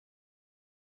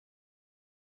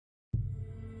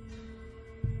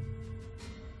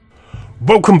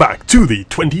Welcome back to the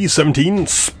 2017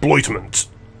 Sploitament.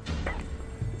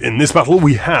 In this battle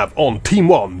we have on Team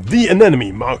 1 the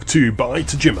Anenome MK2 by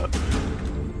Tajima.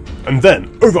 And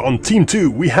then over on Team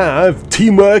 2 we have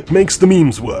Teamwork Makes the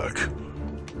Memes Work.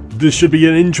 This should be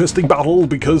an interesting battle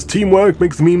because Teamwork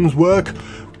Makes the Memes Work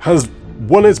has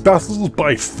won its battles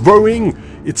by throwing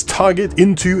its target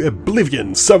into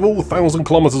oblivion several thousand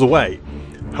kilometers away.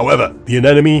 However, the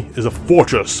Anenome is a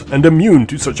fortress and immune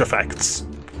to such effects.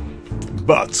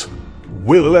 But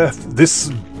will this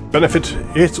benefit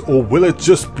it, or will it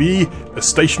just be a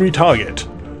stationary target?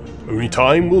 Only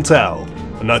time will tell,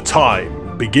 and that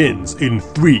time begins in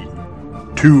 3,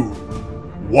 2,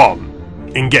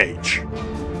 1, engage.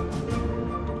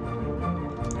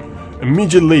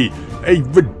 Immediately, a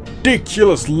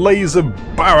ridiculous laser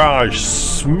barrage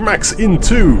smacks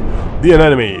into the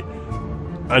Anenome,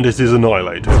 and it is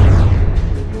annihilated.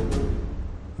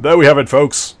 There we have it,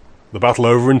 folks. The battle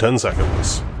over in 10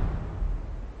 seconds.